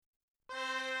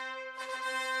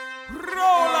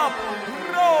roll up,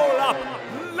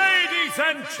 ladies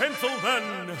and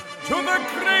gentlemen, to the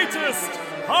greatest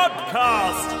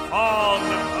podcast on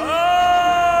earth.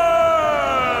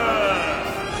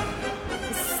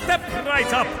 Step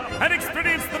right up and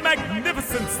experience the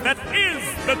magnificence that is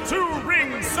the Two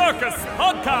Ring Circus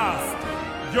podcast.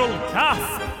 You'll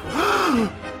gasp,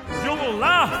 you'll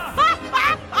laugh,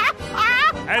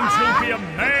 and you'll be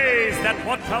amazed at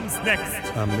what comes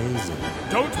next. Amazing.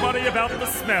 Don't worry about the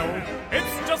smell.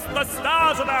 It's just the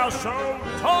stars of our show,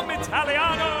 Tom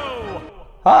Italiano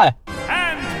Hi.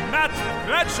 and Matt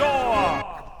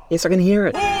Bradshaw. Yes, I can hear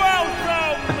it.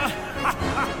 Welcome!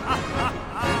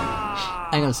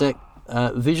 Hang on a sec.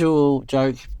 Visual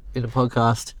joke in the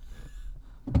podcast.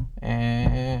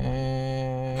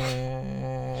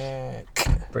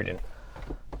 Brilliant.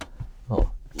 Oh,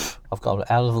 I've gone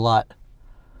out of the light.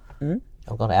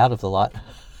 I've gone out of the light.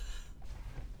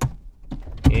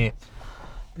 Yeah.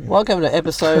 Welcome to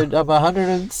episode number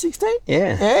 116.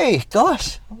 Yeah. Hey,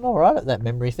 gosh, I'm all right at that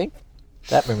memory thing.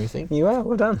 You are,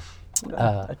 well done.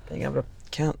 Being able to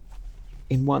count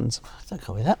in ones. Don't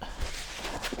call me that.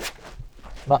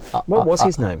 But, What was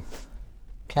his name?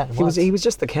 Count He was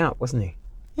just the Count, wasn't he?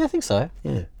 Yeah, I think so.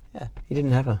 Yeah. Yeah. He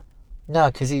didn't have a...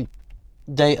 No, because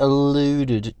they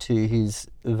alluded to his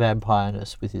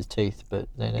vampireness with his teeth, but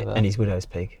they never... And his widow's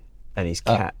peak. And his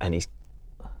cat. And his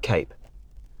cape.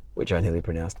 Which I nearly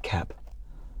pronounced cap.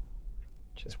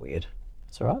 Which is weird.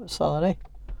 It's all right, silent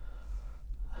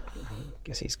E.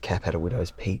 Guess his cap had a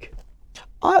widow's peak.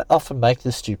 I often make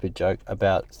the stupid joke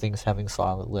about things having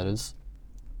silent letters,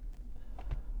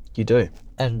 You do?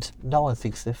 and no one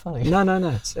thinks they're funny. No. I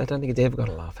don't think it's ever got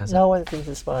a laugh, has it? No one thinks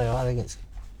it's funny. I think it's...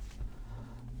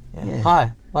 Yeah.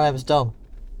 Hi, my name is Dom.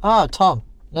 Ah, Tom.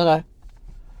 No.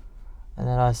 And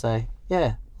then I say,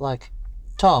 yeah, like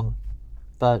Tom,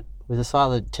 but with a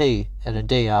silent T and a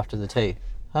D after the T.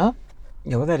 Huh?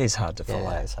 Yeah, well, that is hard to follow.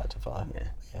 Yeah, it's hard to follow. Yeah.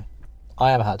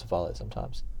 I am hard to follow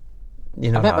sometimes.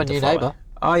 You're not I met hard my to new follow. neighbour.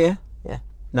 Oh, yeah? Yeah.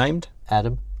 Named?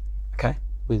 Adam, Okay.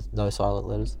 with no silent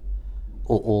letters.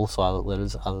 Or all silent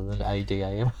letters other than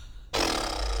A-D-A-M.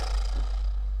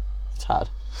 It's hard.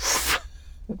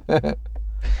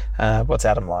 What's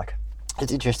Adam like?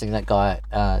 It's interesting, that guy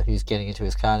who's getting into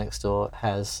his car next door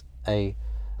has a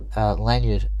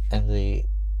lanyard, and the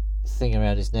thing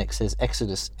around his neck says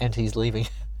Exodus, and he's leaving.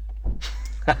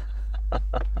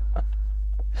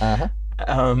 Uh-huh.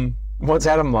 What's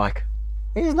Adam like?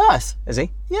 He's nice. Is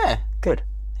he? Yeah. Good.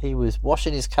 He was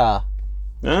washing his car.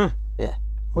 Oh. Yeah.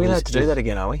 Are we allowed to do that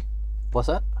again, are we? What's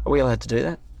that? Are we allowed to do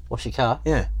that? Wash your car?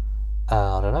 Yeah.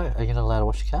 I don't know. Are you not allowed to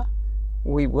wash your car?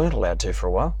 We weren't allowed to for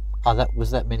a while. Oh, that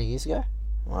was that many years ago?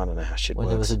 Well, I don't know how shit When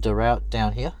works. there was a drought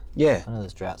down here? Yeah. I know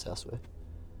there's droughts elsewhere.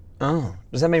 Oh.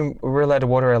 Does that mean we're allowed to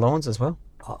water our lawns as well?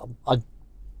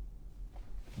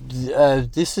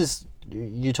 This is...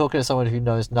 You're talking to someone who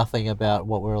knows nothing about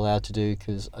what we're allowed to do,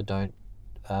 because I don't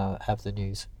have the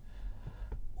news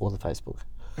or the Facebook.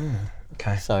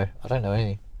 Okay. So I don't know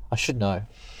anything. I should know.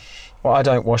 Well, I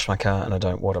don't wash my car and I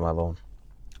don't water my lawn.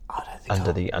 I don't think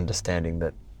Under the understanding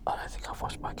that... I don't think I've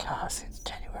washed my car since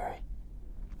January.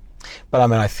 But I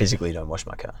mean, I physically don't wash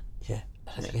my car. Yeah,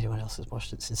 I don't think anyone else has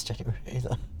washed it since January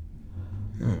either.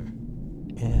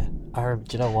 Yeah, do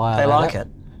you know why? They I know like that?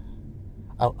 it.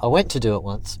 I went to do it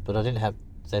once, but I didn't have...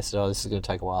 They said, oh, this is going to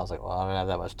take a while. I was like, well, I don't have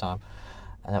that much time.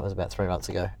 And that was about 3 months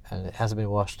ago. And it hasn't been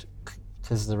washed,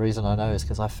 because the reason I know is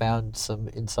because I found some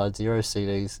Inside Zero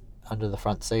CDs under the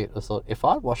front seat. I thought, if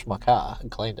I'd washed my car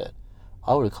and cleaned it,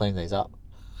 I would have cleaned these up.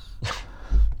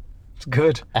 It's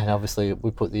good. And obviously we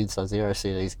put the Inside Zero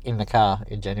CDs in the car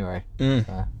in January.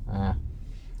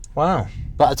 Wow.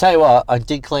 But I tell you what, I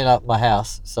did clean up my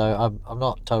house, so I'm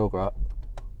not total grunt.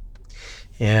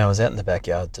 Yeah, I was out in the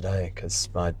backyard today because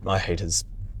my heater's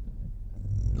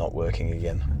not working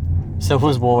again. So it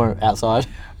was warmer outside.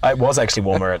 It was actually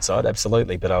warmer outside,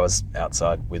 absolutely, but I was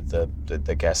outside with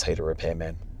the gas heater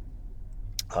repairman,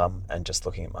 and just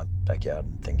looking at my backyard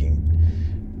and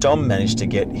thinking, Dom managed to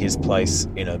get his place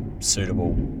in a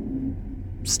suitable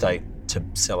state to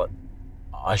sell it.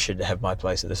 I should have my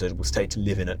place in a suitable state to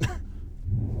live in it.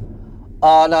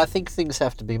 Oh, no, I think things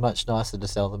have to be much nicer to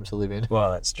sell them to live in.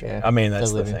 Well, that's true. Yeah, I mean, that's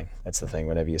to the live in. thing. That's the thing.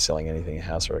 Whenever you're selling anything, a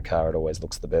house or a car, it always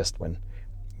looks the best when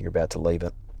you're about to leave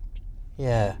it.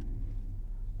 Yeah.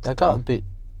 I got a bit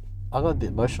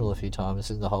emotional a few times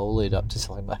in the whole lead up to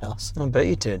selling my house. I bet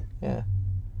you did. Yeah.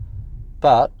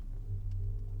 But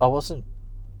I wasn't...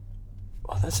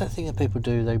 Oh, that's that thing that people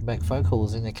do. They make phone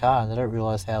calls in their car and they don't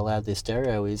realise how loud their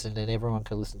stereo is, and then everyone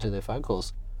can listen to their phone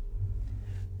calls.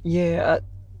 Yeah,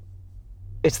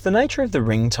 It's the nature of the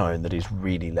ringtone that is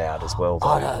really loud as well, though.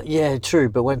 Oh, no, yeah, true.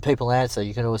 But when people answer,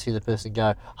 you can always hear the person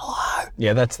go, "Hello."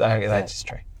 Yeah, that's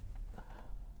true.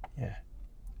 Yeah.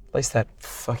 At least that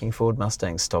fucking Ford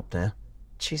Mustang stopped now.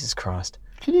 Jesus Christ.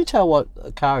 Can you tell what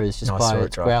a car is just No, I by saw it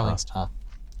its drive growling? past. Oh.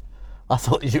 I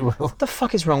thought you will. What the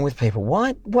fuck is wrong with people?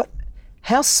 Why? What?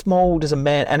 How small does a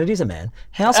man, and it is a man,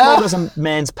 how small does a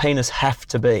man's penis have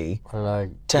to be I don't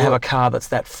know. to have a car that's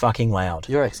that fucking loud?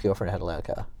 Your ex-girlfriend had a loud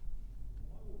car.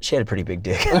 She had a pretty big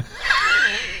dick.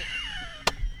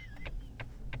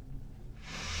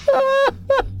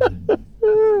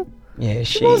 Yeah,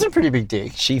 It was a pretty big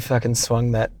dick. she fucking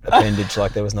swung that appendage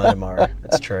like there was no tomorrow.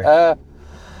 That's true. No.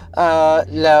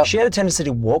 She had a tendency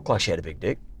to walk like she had a big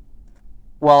dick.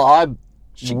 Well, I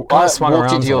kinda swung her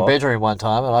walked arms into a your lot. bedroom one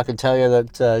time, and I can tell you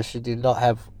that she did not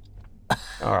have.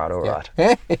 All right.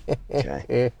 Yeah.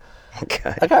 Okay. Okay.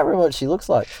 I can't remember what she looks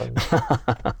like. From...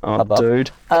 Oh, above.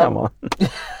 dude, come on.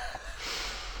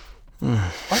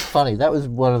 That's funny. That was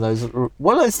one of those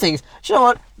things. Do you know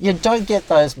what? You don't get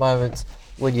those moments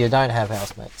when you don't have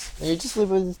housemates. When you just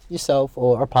live with yourself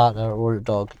or a partner or a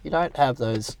dog. You don't have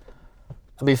those.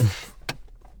 I mean,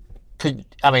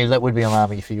 that would be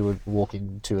alarming if you were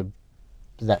walking to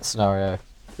that scenario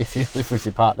if you live with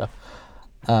your partner.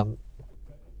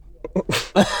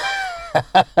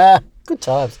 Good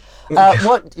times.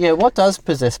 What does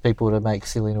possess people to make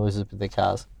silly noises with their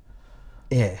cars?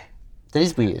 Yeah. That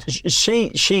is weird.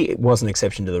 She was an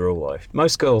exception to the rule, though.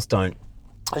 Most girls don't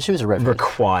She was a redhead.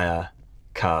 require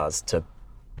cars to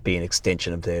be an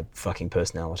extension of their fucking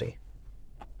personality.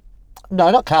 No,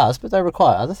 not cars, but they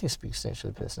require other things to be extension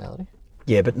of personality.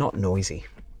 Yeah, but not noisy.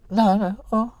 No.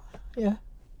 Oh, yeah.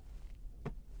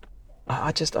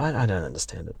 I don't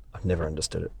understand it. I've never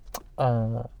understood it.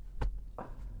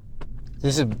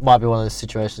 Might be one of those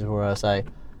situations where I say,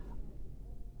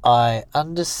 I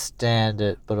understand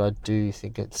it, but I do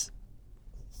think It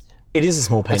is a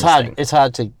small penis it's hard. thing. It's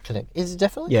hard to connect. Is it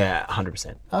definitely? Yeah,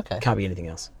 100%. Okay. Can't be anything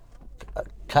else.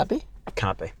 Can't be.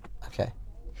 Can't be. Okay.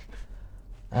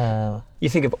 You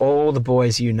think of all the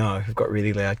boys you know who've got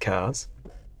really loud cars,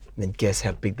 and then guess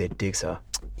how big their dicks are.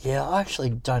 Yeah, I actually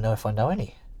don't know if I know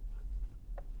any.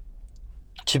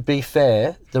 To be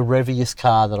fair, the reviest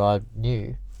car that I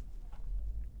knew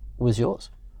was yours.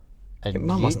 And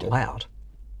Mine you wasn't did. loud.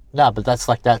 No, but that's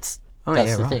Oh, the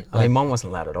yeah, right. thing. I mean, mine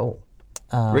wasn't loud at all.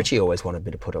 Richie always wanted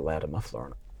me to put a louder muffler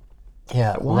on it.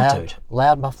 Yeah, why, dude?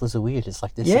 Loud mufflers are weird. It's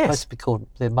like they're Yes. supposed to be called.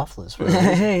 They're mufflers. For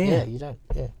Yeah. you don't.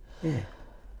 Yeah.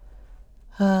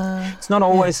 It's not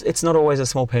always a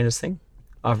small penis thing.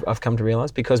 I've come to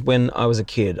realise, because when I was a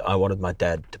kid, I wanted my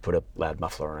dad to put a loud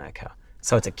muffler on our car.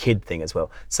 So it's a kid thing as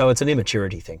well. So it's an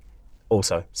immaturity thing.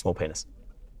 Also, small penis.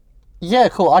 Yeah,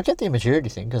 cool. I get the immaturity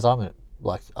thing because I'm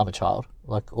a child.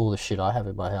 Like all the shit I have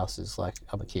in my house is like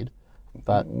I'm a kid.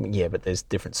 But Yeah, but there's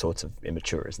different sorts of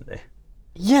immature, isn't there?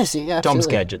 yes, yeah, absolutely. Dom's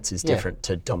gadgets is Yeah. different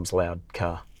to Dom's loud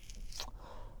car.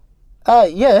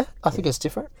 Yeah, I think it's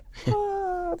different.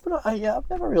 But I've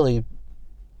never really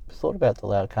thought about the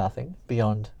loud car thing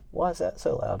beyond why is that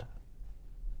so loud?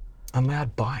 And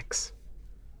loud bikes.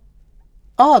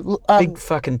 Oh, Big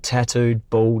fucking tattooed,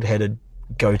 bald-headed,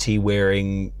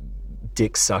 goatee-wearing,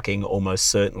 dick-sucking, almost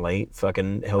certainly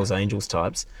fucking Hell's Angels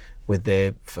types with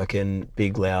their fucking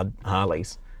big, loud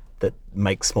Harleys that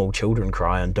make small children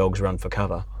cry and dogs run for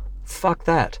cover. Fuck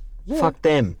that. Fuck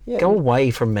them. Yeah. Go away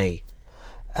from me.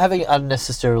 having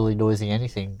unnecessarily noisy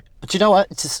anything. But you know what?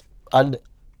 It's just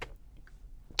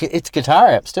it's guitar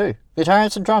amps too. Guitar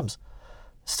amps and drums.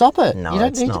 Stop it. No, you don't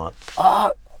it's need not.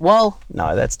 Well,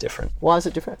 No, that's different. why is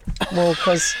it different? Well,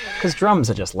 because drums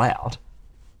are just loud.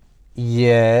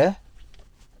 Yeah,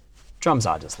 Drums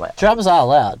are just loud. drums are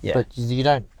loud, Yeah. but you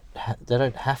don't. They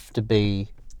don't have to be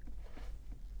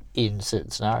in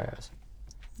certain scenarios.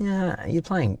 Yeah, you're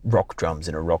playing rock drums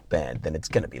in a rock band, then it's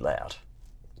going to be loud.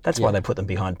 That's why Yeah. they put them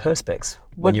behind perspex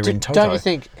when But you're in Toto. don't you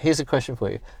think? Here's a question for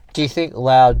you: do you think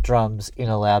loud drums in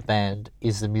a loud band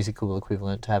is the musical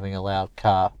equivalent to having a loud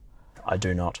car? I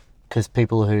do not. Because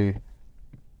people who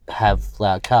have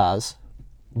loud cars,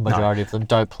 majority of them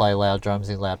don't play loud drums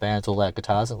in loud bands or loud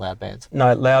guitars in loud bands.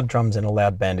 No, loud drums in a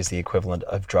loud band is the equivalent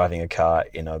of driving a car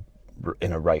in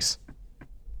a race.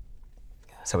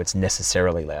 So it's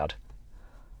necessarily loud.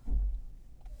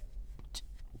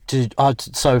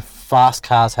 So fast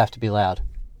cars have to be loud.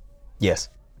 Yes.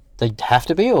 They have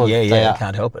to be, or Yeah, they you are?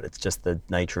 can't help it. It's just the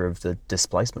nature of the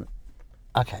displacement.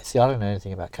 Okay, see, I don't know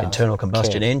anything about cars. Internal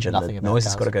combustion Care engine, nothing the about noise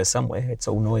has cars. got to go somewhere. It's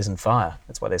all noise and fire.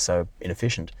 That's why they're so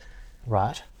inefficient.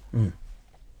 Right.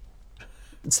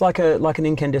 It's like an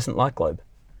incandescent light globe.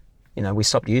 You know, we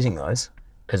stopped using those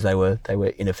because they were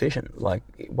inefficient. Like,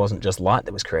 it wasn't just light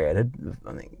that was created.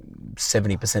 I think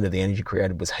 70% of the energy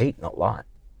created was heat, not light.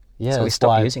 Yeah, So we that's stopped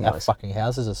why using our those. fucking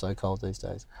houses are so cold these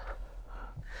days.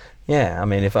 Yeah, I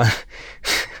mean, if I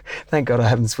thank God I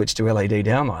haven't switched to LED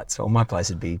downlights, or my place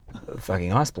would be a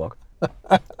fucking ice block with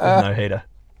no heater.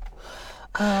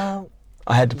 I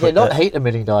had to put not heat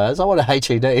emitting diodes. I want a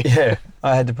HED. Yeah,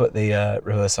 I had to put the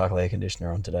reverse cycle air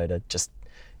conditioner on today to just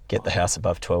get the house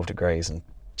above 12 degrees, and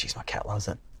geez, my cat loves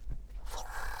it.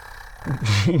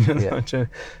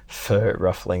 Fur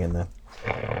ruffling on the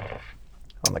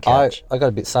couch. I got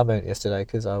a bit sunburnt yesterday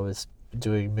because I was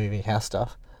doing moving house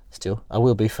stuff. Still, I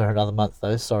will be for another month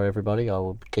though. Sorry, everybody. I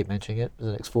will keep mentioning it in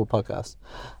the next 4 podcasts.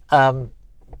 And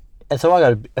so I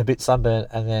got a bit sunburnt,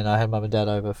 and then I had Mum and Dad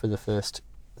over for the first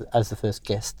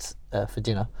guests for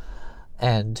dinner,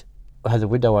 and I had the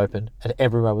window open, and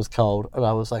everyone was cold, and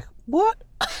I was like, "What?"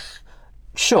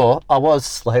 Sure, I was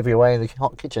slaving away in the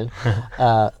hot kitchen.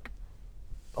 I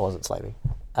wasn't slaving,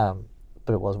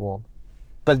 but it was warm.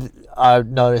 But I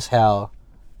noticed how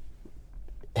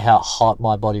hot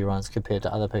my body runs compared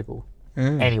to other people.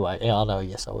 Anyway, yeah, I know,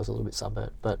 yes, I was a little bit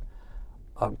sunburnt, but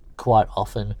I'm quite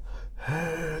often,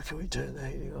 can we turn the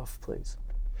heating off, please?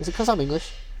 Is it because I'm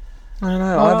English? I don't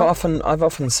know. I've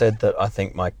often said that I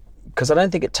think because I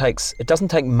don't think it doesn't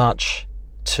take much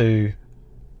to,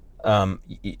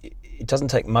 it doesn't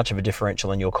take much of a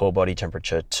differential in your core body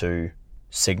temperature to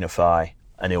signify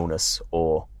an illness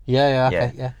or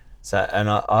Yeah. So, and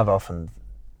I've often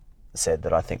said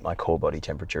that I think my core body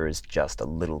temperature is just a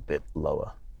little bit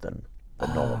lower than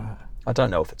normal. I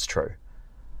don't know if it's true.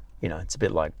 You know, it's a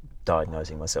bit like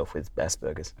diagnosing myself with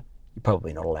Asperger's. You're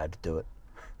probably not allowed to do it.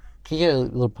 Can you get a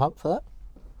little pump for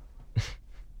that?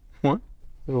 What?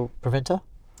 Little preventer?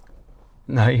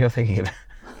 No, you're thinking of...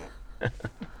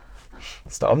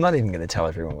 Stop. I'm not even going to tell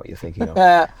everyone what you're thinking of.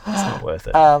 It's It's not worth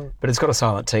it. But it's got a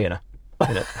silent T in it.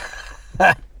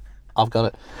 I've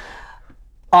got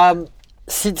it.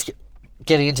 Since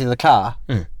getting into the car,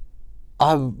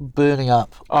 I'm burning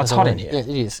up. Oh, it's hot in here. Yeah, it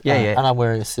is. Yeah. And I'm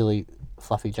wearing a silly,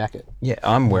 fluffy jacket. Yeah,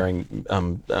 I'm wearing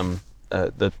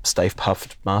the Stave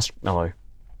Puffed Marshmallow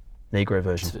Negro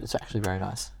version. It's actually very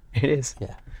nice. It is.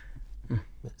 Yeah.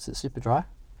 Is it super dry?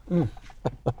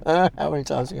 How many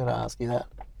times are you going to ask you that?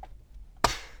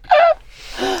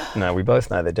 No, we both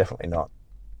know they're definitely not.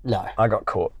 No. I got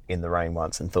caught in the rain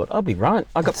once and thought, I'll be right.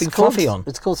 I got It's big called- fluffy on.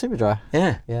 It's called super dry.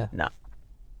 Yeah. Yeah. No.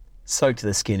 Soaked to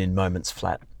the skin in moments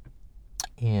flat.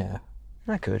 Yeah.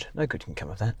 No good. No good can come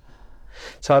of that.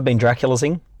 So I've been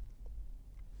Draculasing.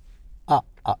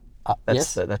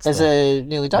 Yes. That's Is it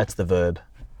nearly done? That's the verb,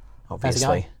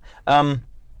 obviously. going?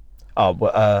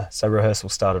 So rehearsal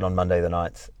started on Monday the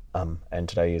 9th, and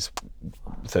today is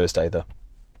Thursday the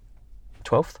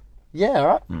 12th. Yeah, all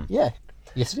right. Yeah.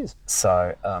 Yes, it is.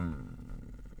 So,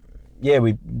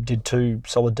 we did 2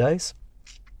 solid days.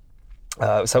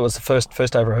 So it was the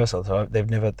first day of rehearsal. So they've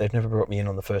never brought me in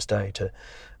on the first day to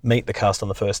meet the cast on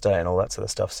the first day and all that sort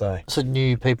of stuff. So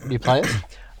new players?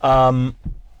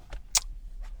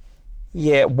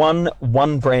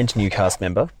 one brand new cast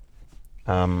member,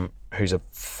 who's a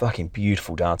fucking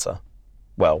beautiful dancer.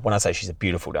 Well, when I say she's a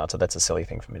beautiful dancer, that's a silly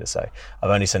thing for me to say. I've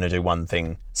only seen her do one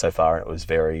thing so far, and it was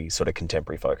very sort of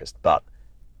contemporary focused, but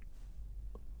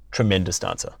tremendous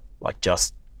dancer.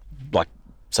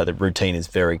 So the routine is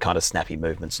very kind of snappy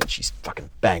movements, and she's fucking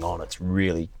bang on. It's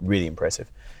really, really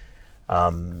impressive.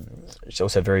 She's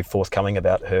also very forthcoming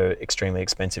about her extremely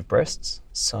expensive breasts,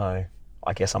 so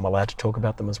I guess I'm allowed to talk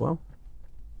about them as well.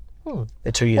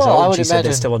 They're 2 years Well, I old. would She said they're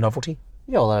imagine- still a novelty.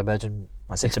 Yeah, well, I imagine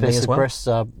I said to me as expensive well. breasts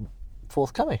are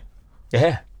forthcoming.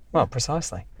 Yeah, well,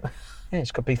 precisely. Yeah,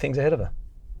 she's got big things ahead of her.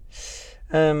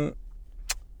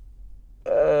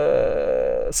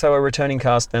 So a returning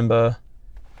cast member.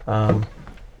 Anyway,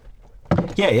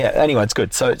 it's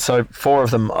good. So 4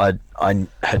 of them I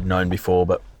had known before,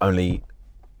 but only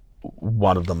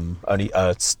one of them,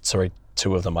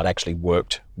 2 of them I'd actually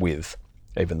worked with,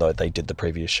 even though they did the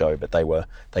previous show. But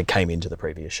they came into the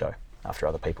previous show after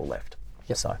other people left.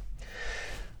 Yep. So,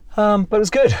 but it was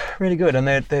good, really good, and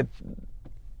they're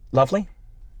lovely,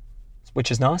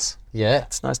 which is nice. Yeah.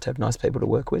 It's nice to have nice people to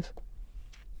work with.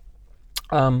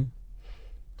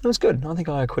 It was good. I think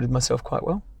I acquitted myself quite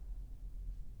well.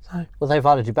 So Well, they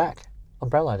invited you back on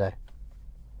Brownlow Day.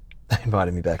 they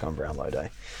invited me back on Brownlow Day.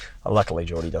 Luckily,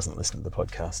 Geordie doesn't listen to the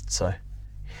podcast, so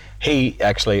he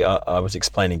actually. I was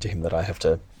explaining to him that I have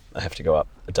to go up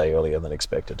a day earlier than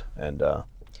expected, and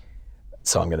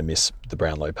so I'm going to miss the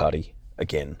Brownlow party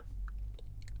again.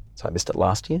 So I missed it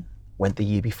last year. Went the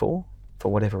year before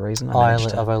for whatever reason.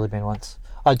 I've only been once.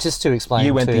 Just to explain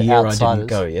You went to the year outsiders, I didn't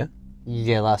go, yeah?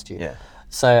 Yeah, last year. Yeah.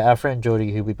 So our friend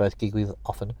Geordie, who we both gig with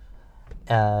often,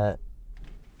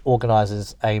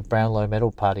 organises a Brownlow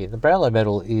Medal party. The Brownlow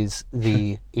Medal is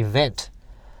the event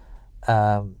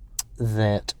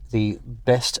that the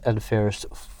best and fairest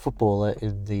footballer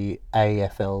in the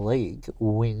AFL League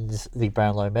wins the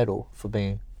Brownlow Medal for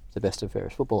being the best and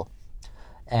fairest footballer.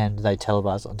 And they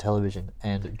televise on television.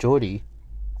 And Geordie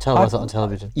televised on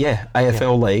television. Yeah,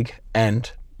 AFL League, and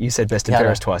you said best and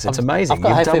fairest twice. It's amazing. I've got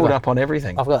You've hay doubled fever. up on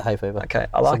everything. I've got hay fever. Okay,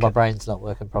 I like so my it. brain's not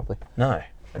working properly. No,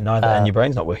 neither, and your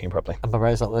brain's not working properly. And my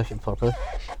brain's not working properly.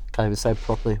 Can't even say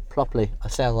properly. I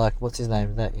sound like, what's his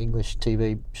name, that English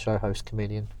TV show host,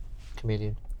 comedian.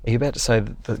 Are you about to say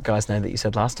the guy's name that you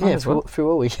said last time Yeah, as well?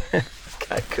 Fuori.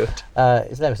 Okay, good.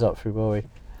 His name's not Fuori.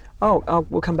 Oh,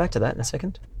 we'll come back to that in a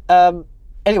second.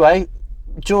 Anyway,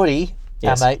 Geordie,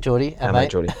 Yes. our mate Geordie, Our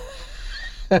mate Geordie.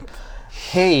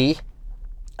 he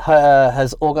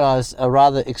has organised a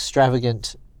rather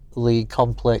extravagantly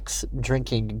complex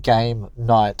drinking game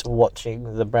night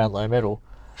watching the Brownlow Medal,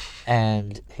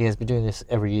 and he has been doing this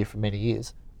every year for many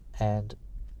years. And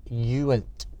you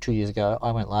went 2 years ago,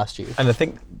 I went last year. And I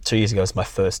think 2 years ago was my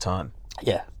first time.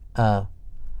 Yeah.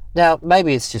 Now,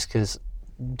 maybe it's just because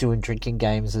doing drinking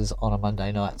games is on a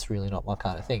Monday night, it's really not my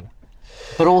kind of thing.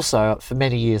 But also, for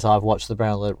many years, I've watched the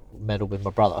Brownlow Medal with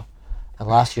my brother. And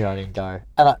last year I didn't go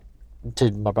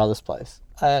to my brother's place.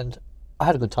 And I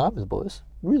had a good time with the boys.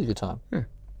 Really good time.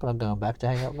 But I'm going back to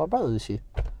hang out with my brother this year.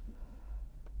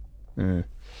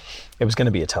 It was going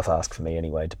to be a tough ask for me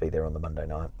anyway to be there on the Monday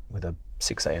night with a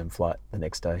 6 a.m. flight the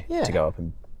next day to go up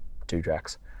and do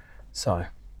Drax. So,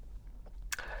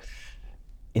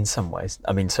 in some ways,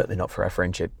 I mean, certainly not for our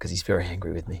friendship because he's very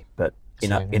angry with me, but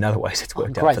in other ways it's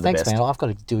worked out Great, for the thanks, best. man. I've got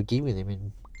to do a gig with him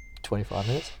in 25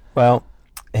 minutes. Well,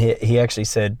 he actually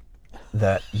said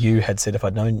that you had said if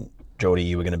I'd known, Geordie,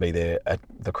 you were going to be there at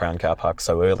the Crown Car Park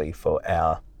so early for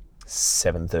our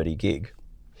 7:30 gig,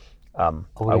 I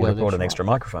would have brought an extra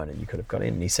microphone and you could have got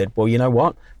in. And he said, well, you know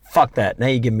what? Fuck that. Now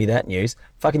you're giving me that news.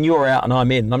 Fucking you're out and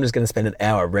I'm in, and I'm just going to spend an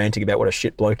hour ranting about what a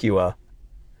shit bloke you are.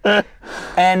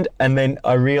 and then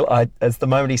as the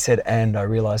moment he said and, I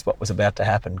realised what was about to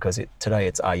happen because today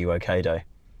it's Are You OK Day.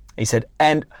 He said,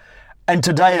 and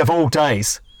today of all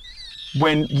days,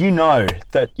 when you know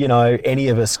that, any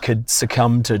of us could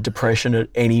succumb to depression at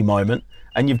any moment,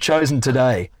 and you've chosen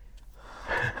today.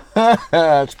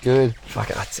 That's good.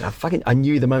 I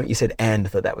knew the moment you said and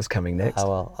that was coming next. Oh,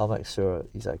 well, I'll make sure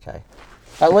he's okay.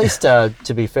 At least, to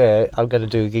be fair, I'm going to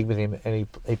do a gig with him and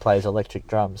he plays electric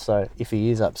drums, so if he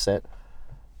is upset,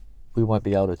 we won't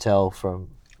be able to tell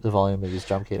from the volume of his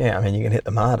drum kit. Yeah, I mean, you can hit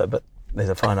the martyr, but there's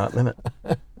a finite limit.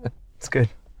 It's good.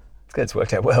 It's good. It's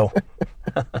worked out well.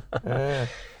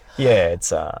 Yeah,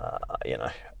 it's, I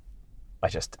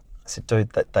said,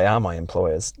 dude, they are my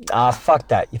employers. Fuck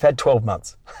that. You've had 12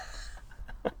 months.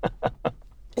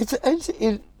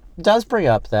 It does bring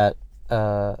up that,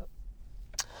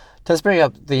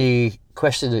 the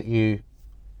question that you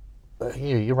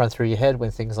run through your head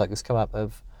when things like this come up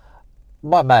of,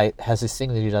 my mate has this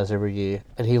thing that he does every year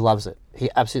and he loves it. He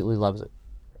absolutely loves it.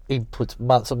 He puts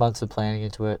months and months of planning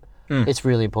into it. It's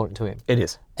really important to him. It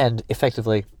is. And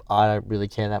effectively, I don't really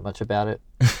care that much about it.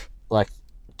 Like,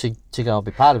 to go and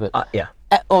be part of it. Yeah.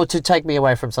 Or to take me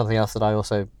away from something else that I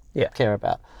also care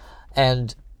about.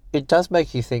 And it does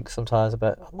make you think sometimes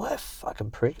about, am I a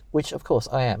fucking prick? Which, of course,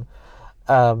 I am.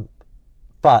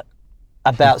 But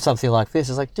about something like this,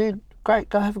 it's like, dude, great,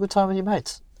 go have a good time with your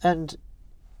mates. And,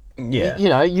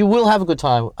 you will have a good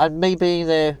time. And me being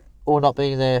there or not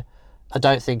being there, I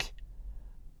don't think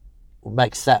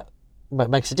makes a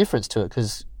difference to it.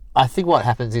 Because I think what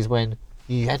happens is when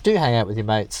you do hang out with your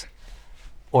mates,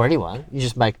 or anyone, you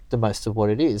just make the most of what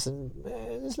it is. And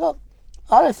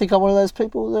I don't think I'm one of those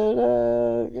people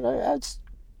that, adds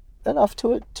enough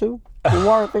to it to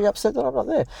warrant being upset that I'm not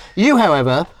there. You,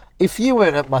 however, if you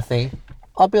weren't at my thing,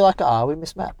 I'd be like, we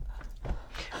miss Matt.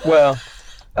 Well,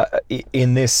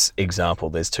 in this example,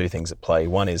 there's two things at play.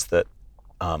 One is that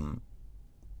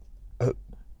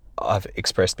I've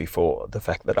expressed before the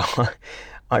fact that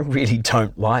I really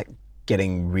don't like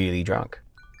getting really drunk.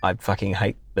 I fucking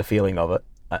hate the feeling of it.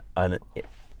 And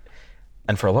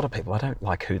for a lot of people, I don't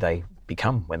like who they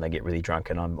become when they get really drunk,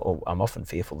 and I'm often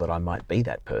fearful that I might be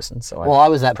that person. So I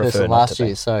was that prefer person not last to be.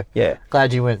 year, so yeah,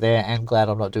 glad you weren't there, and glad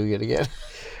I'm not doing it again.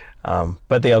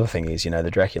 But the other thing is, the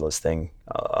Dracula's thing.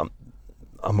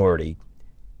 I'm already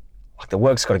like, the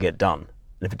work's got to get done,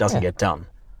 and if it doesn't get done,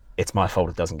 it's my fault.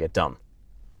 It doesn't get done.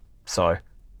 So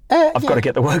I've got to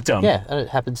get the work done. Yeah, and it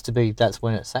happens to be that's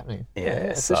when it's happening.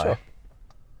 Yeah, for sure.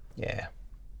 Yeah.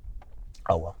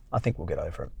 Oh well, I think we'll get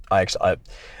over it.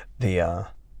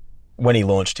 when he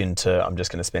launched into, I'm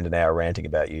just going to spend an hour ranting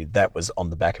about you, that was on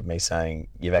the back of me saying,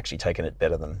 you've actually taken it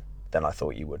better than I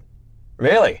thought you would.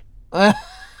 Really?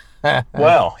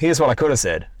 Well, here's what I could have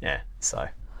said. Yeah, so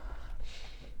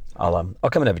I'll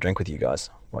come and have a drink with you guys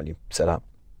while you set up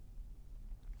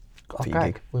for your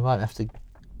Okay. gig. We might have to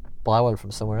buy one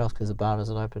from somewhere else because the bar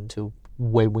doesn't open until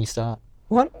when we start.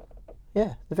 What?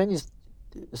 Yeah, the venue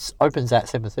opens at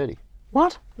 7:30.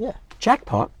 What? Yeah.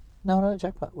 Jackpot? No,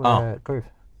 Jackpot. We're Oh. at Groove.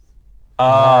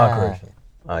 Groove.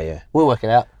 Oh, yeah. We'll work it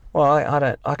out.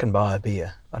 Well, I can buy a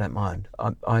beer. I don't mind.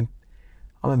 I'm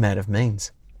a man of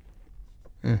means.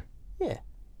 Yeah.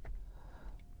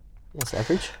 Yes,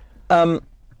 average.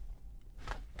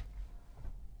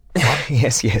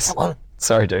 Yes. Come on.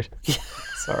 Sorry, dude.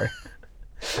 Sorry.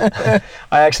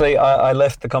 I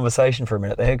left the conversation for a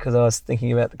minute there because I was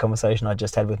thinking about the conversation I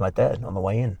just had with my dad on the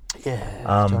way in.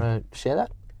 Yeah. Do you want to share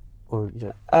that? Or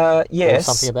you don't, Yes.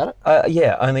 or something about it?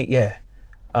 Yeah.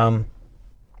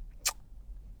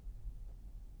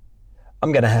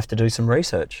 I'm going to have to do some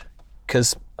research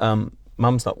because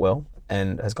Mum's not well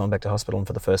and has gone back to hospital, and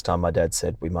for the first time my dad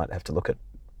said we might have to look at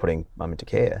putting Mum into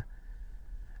care.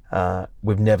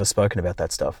 We've never spoken about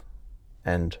that stuff,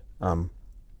 and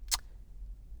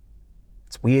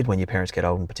it's weird when your parents get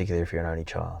old, and particularly if you're an only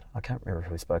child. I can't remember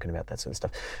if we've spoken about that sort of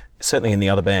stuff. Certainly in the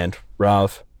other band,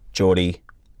 Rav, Geordie,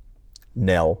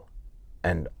 Nell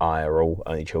and I are all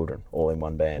only children, all in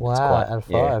one band. Wow, It's quite, out of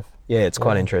 5. Yeah, it's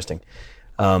quite interesting.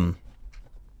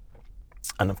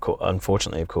 And of course,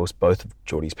 unfortunately, of course, both of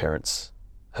Geordie's parents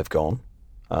have gone.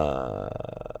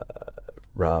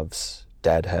 Rav's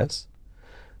dad has.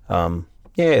 So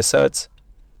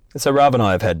Rav and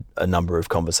I have had a number of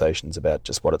conversations about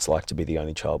just what it's like to be the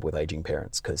only child with aging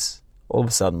parents, because all of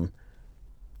a sudden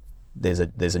there's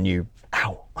a new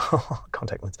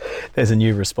contact lens. There's a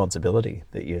new responsibility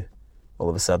that you all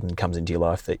of a sudden comes into your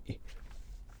life that you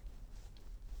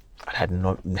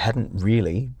hadn't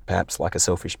really, perhaps like a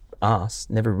selfish ass,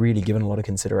 never really given a lot of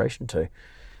consideration to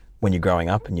when you're growing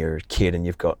up and you're a kid and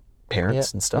you've got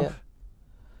parents and stuff.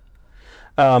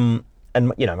 And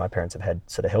you know, my parents have had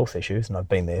sort of health issues, and I've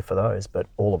been there for those. But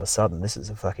all of a sudden, this is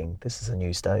a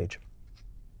new stage.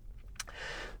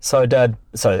 So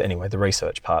anyway, the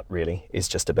research part really is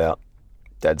just about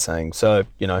Dad saying, so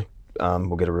you know,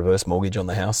 we'll get a reverse mortgage on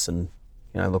the house, and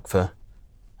you know, look for.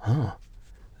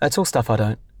 That's all stuff I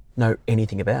don't know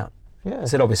anything about. Yeah. I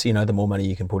said, obviously, you know, the more money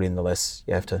you can put in, the less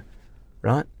you have to,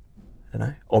 right? I don't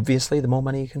know. Obviously, the more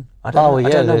money you can. I don't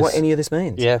know what any of this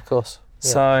means. Yeah, of course. Yeah.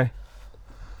 So.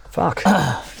 Fuck.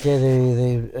 And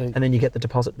then you get the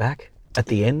deposit back at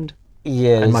the end.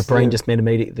 Yeah. And my brain just went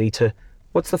immediately to,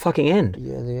 what's the fucking end?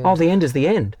 Yeah, the end. Oh, the end is the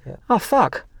end. Yeah. Oh,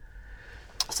 fuck.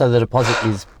 So the deposit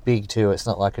is big too. It's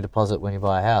not like a deposit when you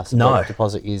buy a house. No. The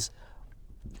deposit is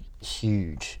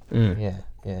huge. Yeah.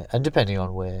 And depending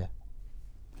on where,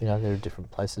 you know, there are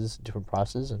different places, different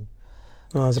prices, and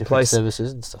There's a different place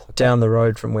services and stuff like down the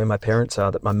road from where my parents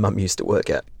are that my mum used to work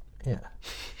at. that. Yeah.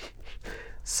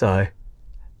 So,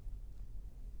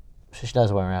 So she knows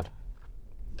her way around.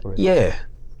 yeah.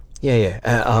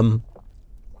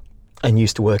 And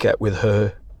used to work out with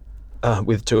her,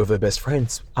 with two of her best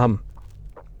friends. One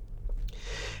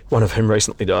of whom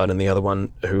recently died, and the other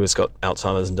one who has got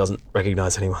Alzheimer's and doesn't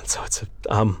recognise anyone. So it's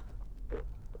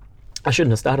I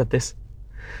shouldn't have started this.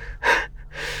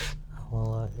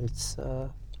 Well, it's. I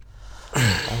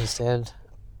understand.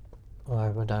 Well,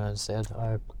 I don't understand.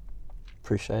 I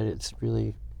appreciate it. It's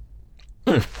really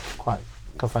quite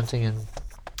confronting and.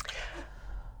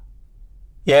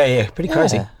 Yeah, pretty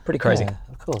crazy. Yeah,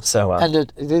 of course. So, and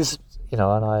it is, you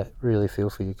know, and I really feel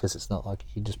for you because it's not like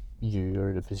you're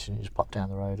in a position you just pop down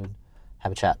the road and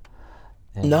have a chat.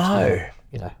 And, No.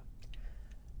 you know,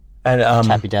 and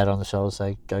tap your dad on the shoulder,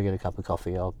 say, "Go get a cup of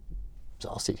coffee. I'll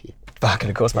sit here." Fuck, and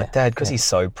of course my dad, because he's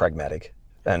so pragmatic,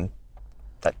 and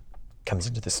that comes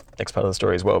into this next part of the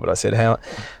story as well. But I said, how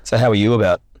are you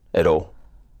about it all?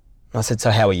 And I said,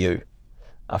 so how are you?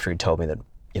 After he told me that,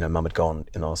 you know, Mum had gone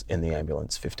in the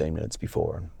ambulance 15 minutes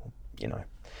before, and you know,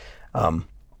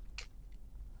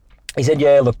 he said,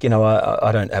 yeah, look, you know,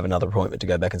 I don't have another appointment to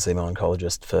go back and see my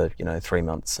oncologist for, you know, 3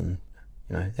 months, and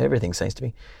you know, everything seems to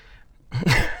be.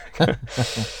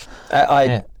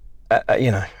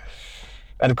 You know.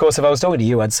 And of course, if I was talking to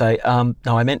you, I'd say, no,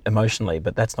 I meant emotionally,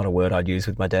 but that's not a word I'd use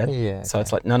with my dad. Yeah, So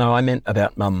it's like, no, I meant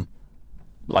about Mum,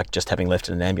 like just having left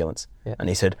in an ambulance. Yeah. And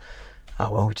he said,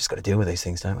 oh, well, we just got to deal with these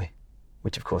things, don't we?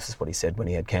 Which, of course, is what he said when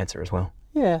he had cancer as well.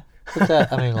 Yeah, but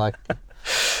that, I mean, like,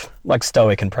 Like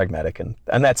stoic and pragmatic, and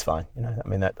that's fine. You know, I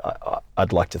mean, that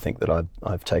I'd like to think that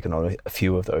I've taken on a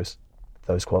few of those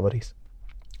qualities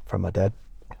from my dad,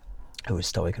 who was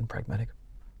stoic and pragmatic.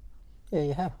 Yeah,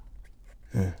 you have.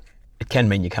 It can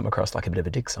mean you come across like a bit of a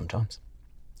dick sometimes.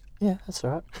 Yeah, that's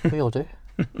all right. We all do.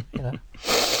 You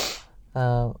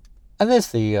know. And there's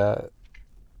the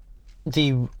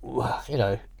you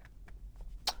know,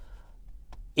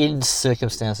 in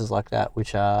circumstances like that,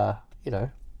 which are, you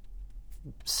know,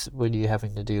 when you're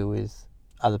having to deal with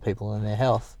other people and their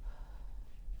health,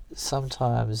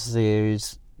 sometimes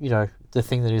there's, you know, the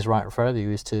thing that is right in front of you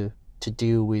is to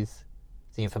deal with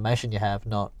the information you have,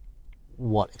 not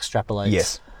what extrapolates.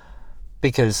 Yes.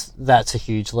 Because that's a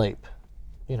huge leap.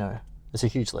 You know, it's a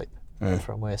huge leap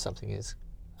from where something is.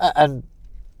 And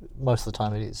most of the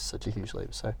time it is such a huge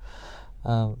leap. So,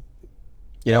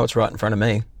 You know what's right in front of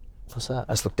me? what's that?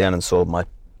 I just looked down and saw my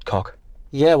cock.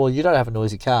 Yeah, well, you don't have a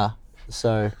noisy car,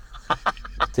 so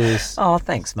there's... Oh,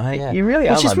 thanks, mate. Yeah. You really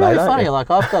are Which my is really mate, aren't funny. you?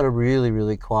 Like, I've got a really,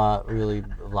 really quiet, really,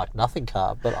 like, nothing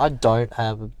car, but I don't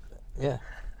have a... Yeah.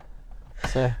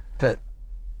 So... But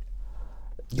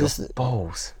your This-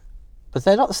 balls. But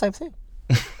they're not the same thing.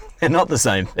 They're not the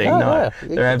same thing, no.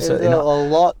 They're absolutely They're not. a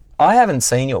lot... I haven't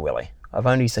seen your willy. I've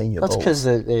only seen your That's balls.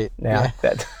 because they're... Now, yeah.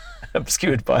 that's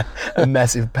obscured by a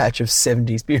massive patch of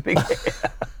 70s pubic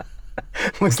hair.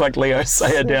 Looks like Leo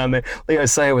Sayer down there. Leo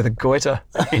Sayer with a goiter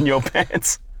in your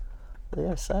pants.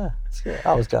 Yeah, so... it's good.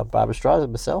 I was going Barbara Streisand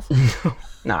myself.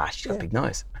 Nah, she's got a big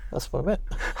nose. That's what I meant.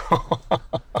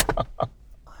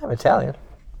 I'm Italian.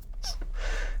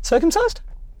 Circumcised?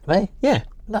 Me? Yeah.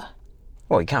 No.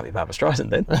 Well, you can't be Barbara Streisand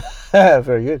then.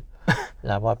 Very good.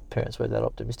 No, my parents weren't that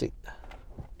optimistic.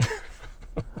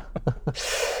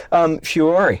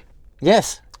 Fiore.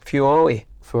 Yes. Fiore.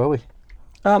 For are we?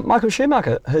 Michael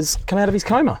Schumacher has come out of his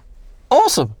coma.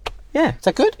 Awesome. Yeah. Is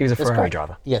that good? He was a That's Ferrari great.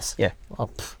 driver. Yes. Yeah. Oh,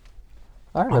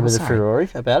 I remember the sorry. Ferrari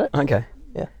about it. Okay.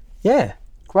 Yeah. Yeah.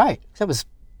 Great. That was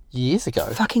years ago.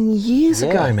 Fucking years Yeah.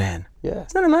 ago, man. Yeah.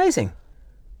 Isn't that amazing?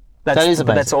 That's, That is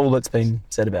But that's amazing. all that's been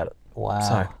said about it. Wow.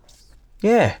 So,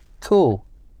 yeah. Cool.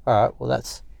 All right. Well,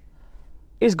 that's...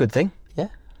 It is a good thing. Yeah.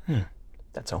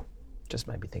 That's all. Just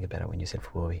made me think about it when you said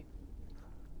Fiore.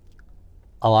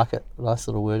 I like it. Nice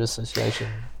little word association.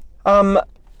 One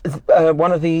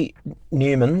of the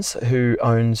Newmans who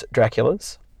owns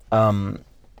Dracula's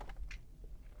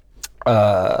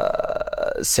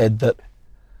said that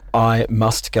I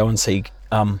must go and see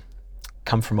Come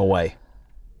From Away.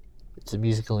 It's a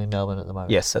musical in Melbourne at the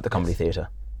moment. Yes, at the Comedy Theatre.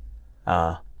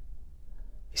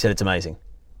 He said it's amazing.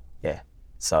 Yeah.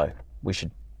 So we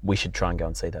should try and go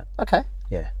and see that. Okay.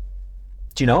 Yeah.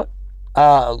 Do you know it?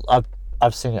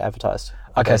 I've seen it advertised.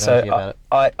 I Okay, don't know so anything about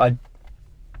it. I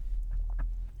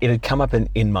it had come up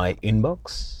in my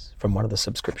inbox from one of the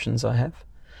subscriptions I have.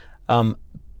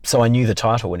 So I knew the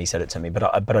title when he said it to me, but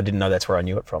I didn't know that's where I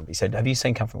knew it from. He said, "Have you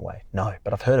seen Come From Away?" No,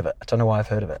 but I've heard of it. I don't know why I've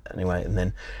heard of it. Anyway, and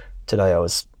then today I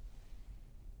was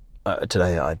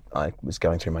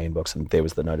going through my inbox and there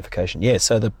was the notification. Yeah,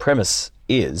 so the premise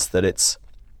is that it's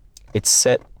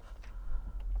set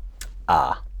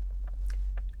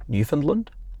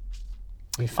Newfoundland.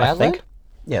 Newfoundland? I think.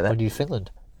 Yeah, Or that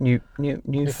Newfoundland?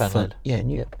 Newfoundland. Yeah,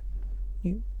 Yep.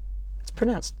 It's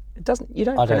pronounced. It doesn't. You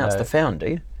don't I don't pronounce know. the found, do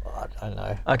you? I don't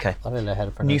know. Okay. I don't know how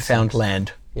to pronounce Newfoundland.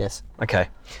 things. Yes. Okay.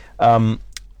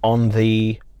 On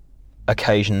the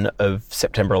occasion of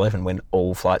September 11, when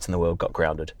all flights in the world got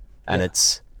grounded, and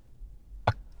it's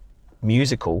a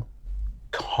musical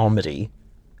comedy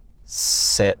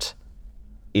set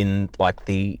in like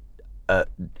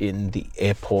in the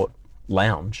airport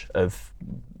lounge of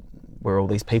where all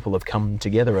these people have come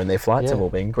together and their flights Yeah. have all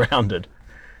been grounded.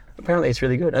 Apparently, it's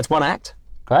really good. It's one act,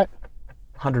 Great.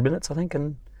 100 minutes, I think,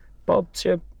 and Bob's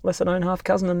your lesser known half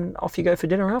cousin, and off you go for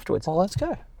dinner afterwards. Well, let's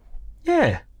go.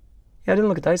 Yeah, I didn't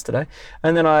look at dates today,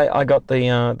 and then I got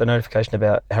the notification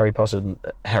about Harry Possum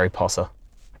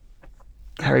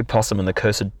and the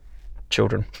Cursed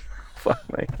Children. Fuck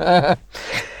me.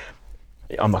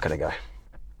 I'm not going to go.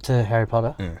 To Harry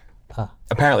Potter?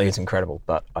 Apparently, it's incredible,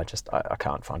 but I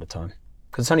can't find a time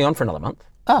because it's only on for another month.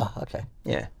 Oh, okay.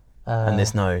 Yeah, and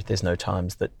there's no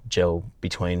times that gel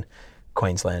between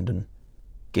Queensland and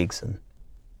gigs, and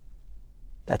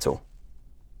that's all.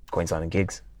 Queensland and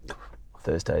gigs,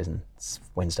 Thursdays and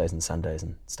Wednesdays and Sundays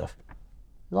and stuff.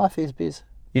 Life is biz.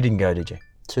 You didn't go, did you?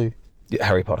 Two.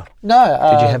 Harry Potter. No.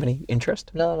 Did you have any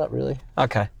interest? No, not really.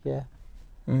 Okay. Yeah.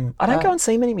 I don't go and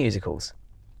see many musicals.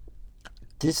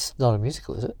 This is not a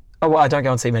musical, is it? Oh, well, I don't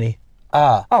go and see many.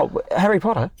 Ah, Oh, Harry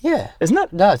Potter? yeah. Isn't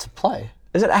it? No, it's a play.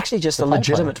 Is it actually just a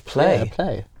legitimate play? Yeah, a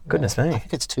play. Goodness Yeah. me. I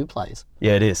think it's two plays.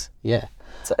 Yeah, it is. Yeah.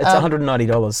 It's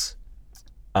 $190.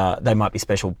 They might be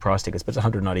special price tickets, but it's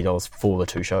 $190 for the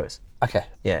two shows. Okay.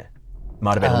 Yeah.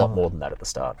 Might have been a lot more than that at the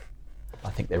start. I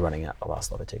think they're running out the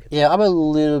last lot of tickets. Yeah, I'm a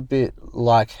little bit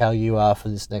like how you are for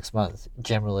this next month,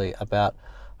 generally, about,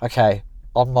 okay,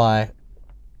 on my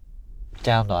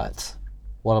down nights,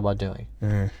 what am I doing?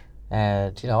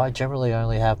 And, I generally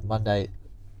only have Monday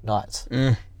nights.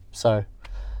 So,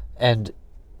 and,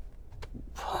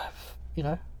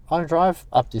 I drive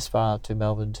up this far to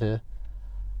Melbourne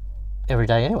every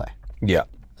day anyway. Yeah.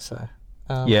 So,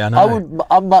 yeah, I know.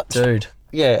 I'm much... Dude.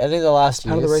 Yeah, and in the last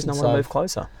year... Part of the reason I want to move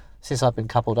closer. Since I've been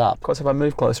coupled up. Of course, if I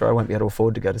move closer, I won't be able to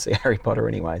afford to go to see Harry Potter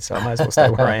anyway, so I might as well stay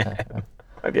where I am. I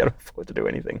won't be able to afford to do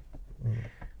anything.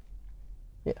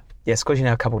 Yeah. Yes, because you're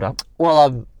now coupled up.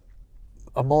 Well,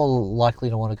 I'm more likely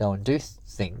to want to go and do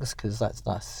things, because that's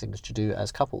nice things to do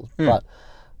as couples. But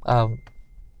I'm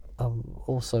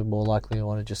also more likely to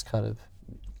want to just kind of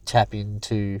tap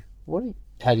into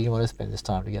how do you want to spend this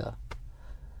time together?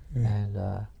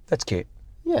 And That's cute.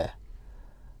 yeah.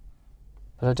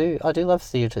 But I do love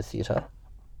theatre,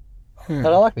 and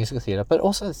I like musical theatre. But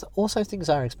also things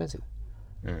are expensive.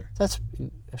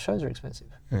 Shows are expensive.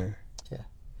 Yeah.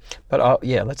 But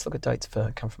let's look at dates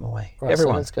for Come From Away. Right,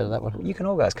 Everyone, so let's go to that one. you can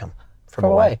all guys come from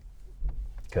From away.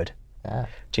 Good. Yeah.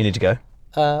 Do you need to go?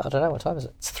 I don't know, what time is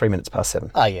it? It's 3 minutes past 7.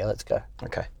 Oh yeah, let's go.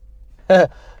 Okay.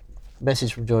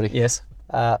 Message from Geordie. Yes.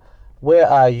 Where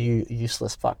are you,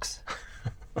 useless fucks?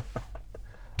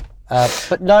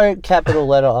 But no capital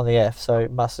letter on the F, so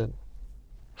it mustn't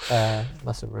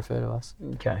refer to us.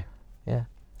 Okay. Yeah.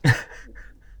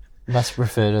 Must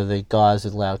refer to the guys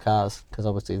with loud cars, because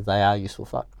obviously they are useless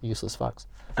fucks.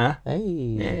 Huh? Hey.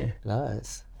 Yeah.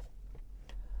 Nice.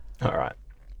 All right.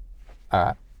 All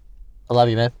right. I love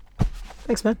you, man.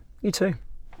 Thanks, man. You too.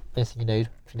 Anything you need,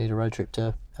 if you need a road trip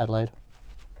to Adelaide.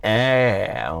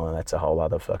 Well, that's a whole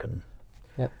other fucking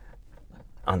Yep.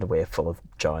 underwear full of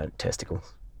giant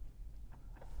testicles.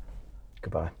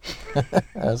 Goodbye.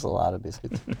 That's a lot of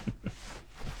biscuits.